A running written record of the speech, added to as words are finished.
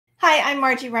Hi, I'm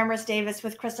Margie Remmers-Davis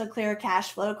with Crystal Clear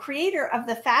Cash Flow, creator of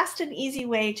the fast and easy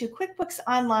way to QuickBooks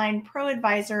Online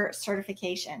ProAdvisor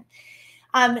certification.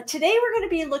 Today, we're going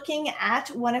to be looking at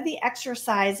one of the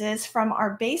exercises from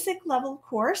our basic level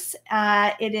course.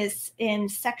 It is in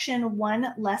section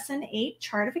 1, lesson 8,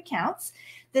 chart of accounts.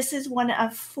 This is one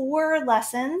of four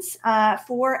lessons,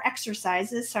 four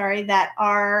exercises, that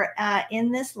are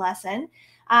in this lesson.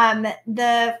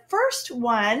 The first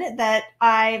one that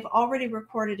I've already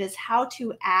recorded is how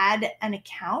to add an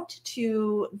account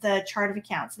to the chart of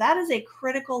accounts. That is a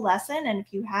critical lesson, and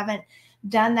if you haven't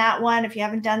done that one, if you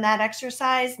haven't done that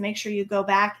exercise, make sure you go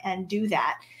back and do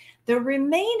that. The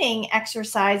remaining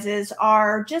exercises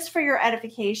are just for your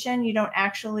edification. You don't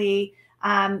actually,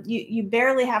 you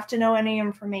barely have to know any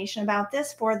information about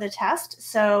this for the test.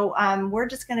 So we're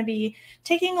just going to be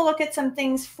taking a look at some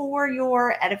things for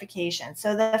your edification.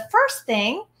 So the first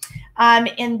thing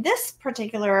in this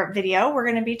particular video, we're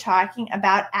going to be talking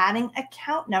about adding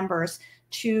account numbers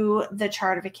to the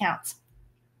chart of accounts.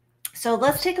 So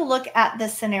let's take a look at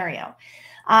this scenario.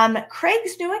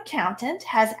 Craig's new accountant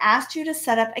has asked you to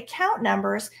set up account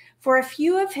numbers for a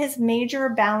few of his major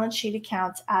balance sheet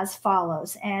accounts as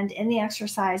follows. And in the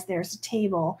exercise, there's a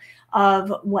table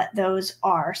of what those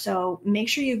are. So make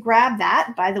sure you grab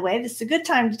that. By the way, this is a good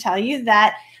time to tell you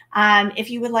that if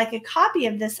you would like a copy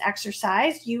of this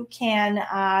exercise, you can,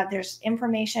 there's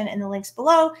information in the links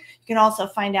below. You can also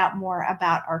find out more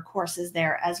about our courses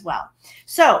there as well.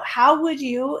 So how would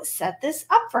you set this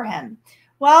up for him?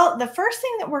 Well, the first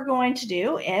thing that we're going to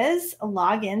do is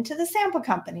log into the sample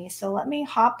company. So let me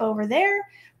hop over there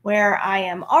where I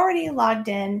am already logged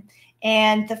in.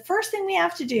 And the first thing we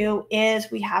have to do is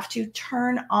we have to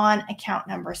turn on account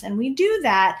numbers. And we do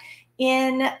that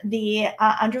in the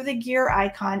under the gear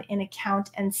icon in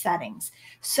account and settings.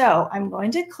 So I'm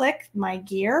going to click my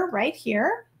gear right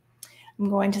here. I'm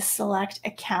going to select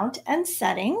account and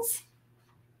settings.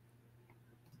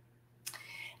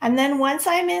 And then once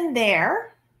I'm in there,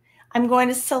 I'm going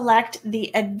to select the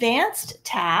advanced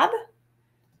tab,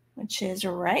 which is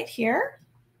right here.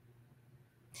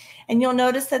 And you'll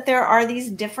notice that there are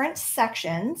these different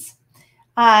sections.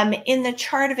 In the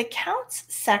chart of accounts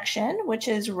section, which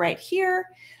is right here,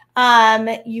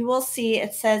 you will see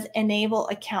it says enable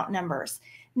account numbers.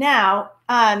 Now,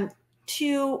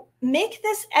 to make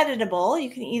this editable, you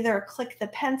can either click the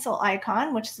pencil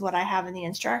icon, which is what I have in the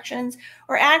instructions,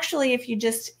 or actually if you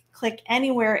just click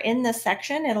anywhere in the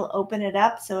section, it'll open it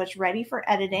up so it's ready for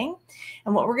editing.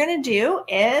 And what we're going to do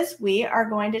is we are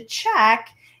going to check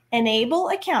enable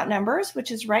account numbers,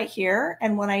 which is right here.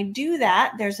 And when I do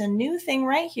that, there's a new thing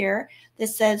right here that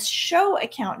says show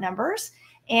account numbers.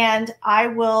 And I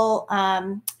will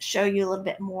show you a little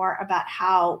bit more about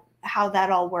how that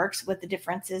all works, what the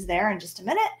difference is there in just a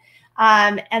minute.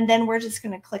 And then we're just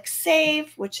going to click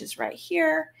save, which is right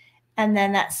here. And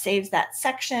then that saves that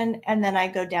section. And then I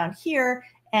go down here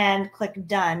and click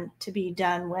done to be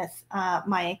done with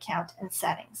my account and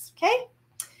settings. Okay.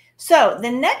 So the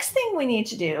next thing we need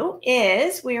to do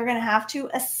is we are going to have to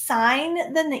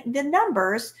assign the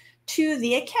numbers to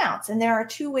the accounts. And there are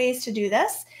two ways to do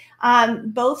this.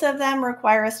 Both of them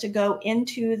require us to go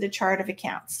into the chart of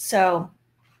accounts. So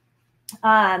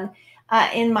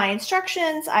in my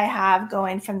instructions, I have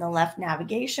going from the left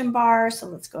navigation bar. So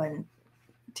let's go ahead and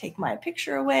take my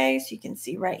picture away so you can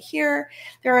see right here.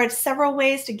 There are several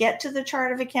ways to get to the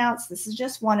chart of accounts. This is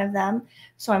just one of them.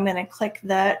 So I'm going to click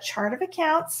the chart of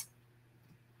accounts.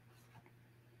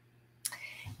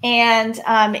 And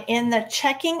in the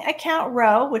checking account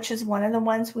row, which is one of the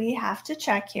ones we have to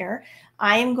check here,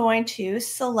 I am going to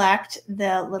select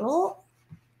the little,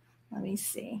 let me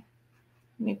see.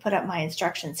 Let me put up my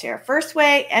instructions here. First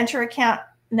way, enter account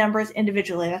numbers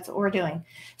individually. That's what we're doing.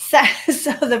 So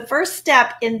the first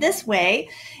step in this way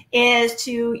is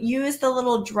to use the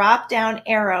little drop down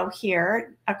arrow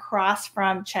here across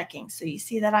from checking. So you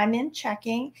see that I'm in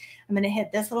checking. I'm going to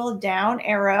hit this little down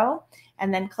arrow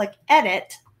and then click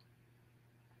edit.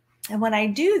 And when I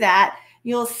do that,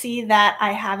 you'll see that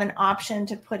I have an option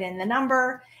to put in the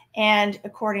number. And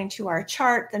according to our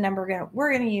chart, the number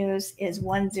we're going to use is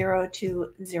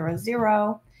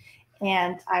 10200.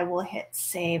 And I will hit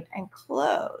save and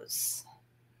close.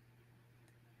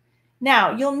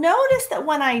 Now, you'll notice that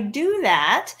when I do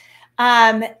that,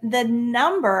 the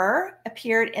number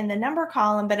appeared in the number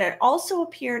column, but it also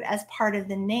appeared as part of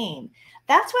the name.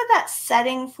 That's what that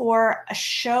setting for a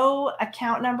show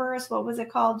account numbers, what was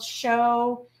it called?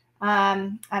 Show,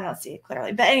 I don't see it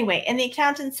clearly. But anyway, in the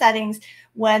accountant settings,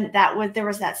 when there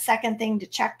was that second thing to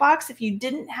checkbox, if you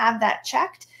didn't have that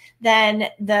checked, then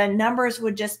the numbers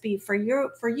would just be for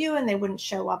you and they wouldn't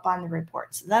show up on the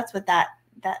report. So that's what that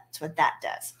that's what that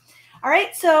does. All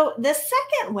right, so the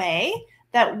second way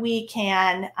that we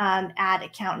can add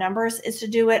account numbers is to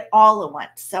do it all at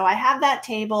once. So I have that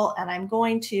table and I'm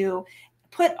going to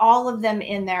put all of them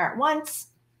in there at once.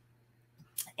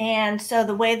 And so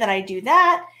the way that I do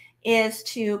that is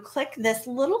to click this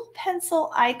little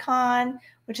pencil icon,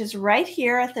 which is right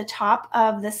here at the top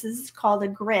of, this is called a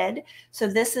grid. So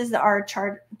this is our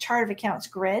chart of accounts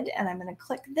grid, and I'm going to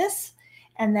click this,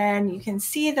 and then you can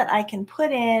see that I can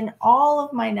put in all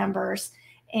of my numbers.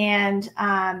 And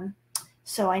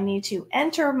so I need to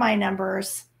enter my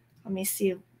numbers. Let me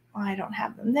see. I don't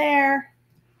have them there.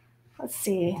 Let's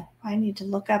see. I need to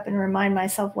look up and remind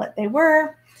myself what they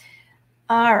were.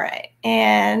 All right,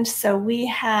 and so we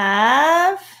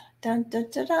have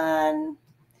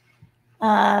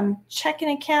checking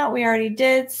account we already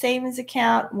did, savings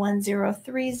account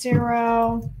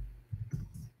 1030,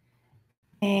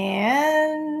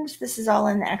 and this is all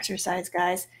in the exercise,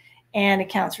 guys. And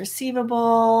accounts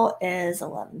receivable is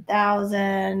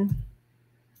 11,000.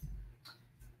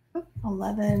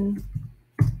 11.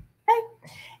 Okay,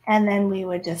 and then we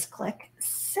would just click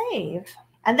save,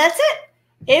 and that's it.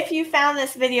 If you found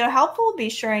this video helpful, be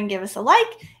sure and give us a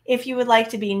like. If you would like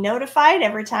to be notified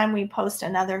every time we post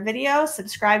another video,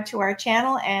 subscribe to our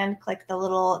channel and click the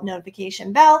little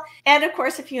notification bell. And of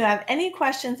course, if you have any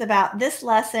questions about this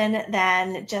lesson,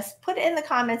 then just put it in the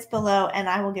comments below and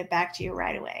I will get back to you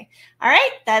right away. All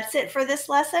right, that's it for this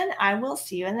lesson. I will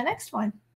see you in the next one.